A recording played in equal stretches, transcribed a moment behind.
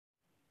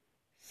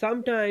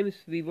sometimes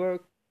we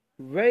work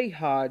very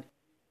hard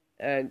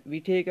and we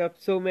take up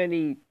so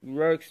many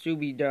works to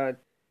be done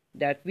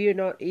that we are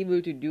not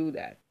able to do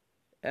that.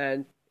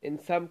 And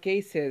in some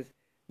cases,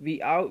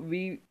 we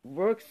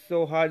work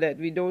so hard that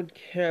we don't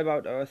care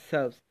about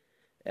ourselves,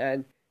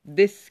 and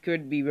this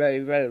could be very,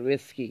 very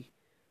risky.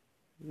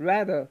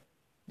 Rather,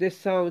 this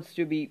sounds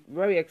to be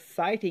very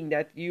exciting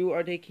that you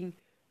are taking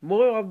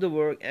more of the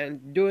work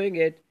and doing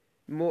it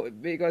more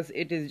because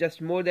it is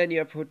just more than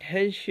your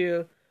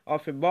potential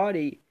of your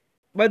body.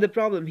 But the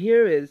problem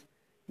here is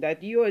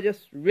that you are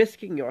just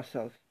risking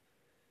yourself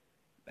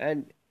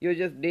and you're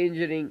just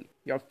endangering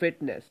your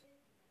fitness,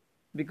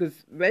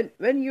 because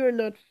when you're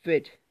not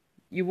fit,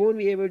 you won't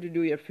be able to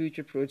do your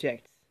future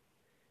projects.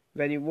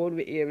 When you won't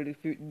be able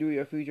to do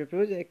your future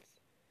projects,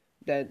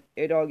 then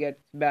it all gets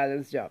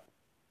balanced up.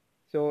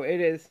 So it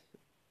is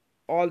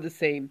all the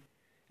same,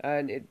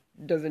 and it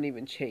doesn't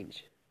even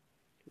change,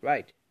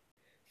 right?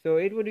 So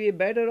it would be a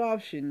better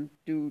option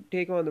to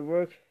take on the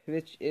work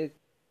which is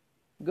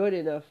good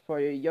enough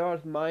for your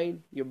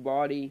mind, your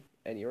body,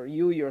 and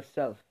you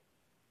yourself.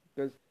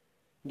 Because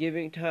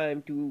giving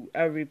time to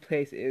every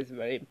place is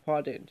very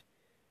important.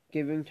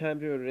 Giving time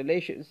to your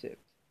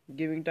relationships,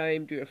 giving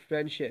time to your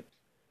friendships,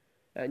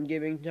 and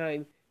giving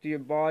time to your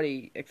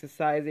body,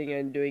 exercising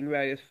and doing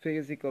various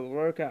physical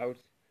workouts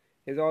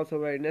is also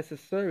very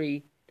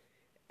necessary,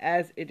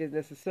 as it is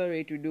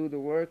necessary to do the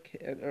work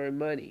and earn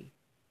money.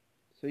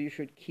 So you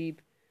should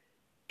keep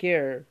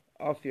care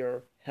of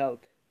your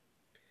health.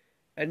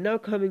 And now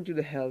coming to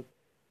the health,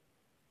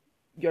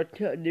 your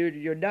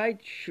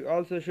diet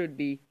also should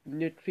be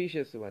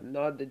nutritious one,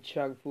 not the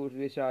junk foods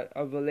which are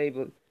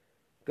available,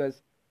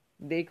 because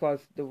they cause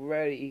the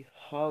very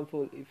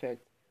harmful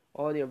effects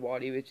on your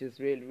body, which is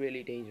really,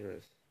 really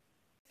dangerous.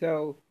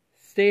 So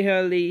stay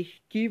healthy,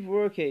 keep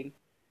working,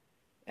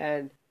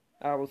 and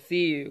I will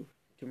see you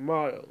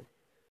tomorrow.